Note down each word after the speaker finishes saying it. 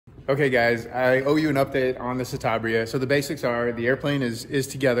Okay guys, I owe you an update on the Citabria. So the basics are the airplane is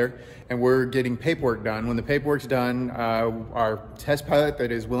together and we're getting paperwork done. When the paperwork's done, our test pilot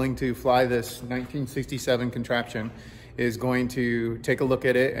that is willing to fly this 1967 contraption is going to take a look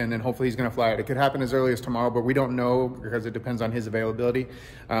at it, and then hopefully he's going to fly it. It could happen as early as tomorrow, but we don't know because it depends on his availability.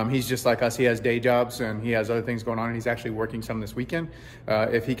 He's just like us. He has day jobs and he has other things going on, and he's actually working some this weekend.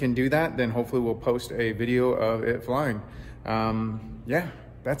 If he can do that, then hopefully we'll post a video of it flying. Yeah,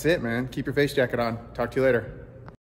 that's it, man. Keep your face jacket on. Talk to you later.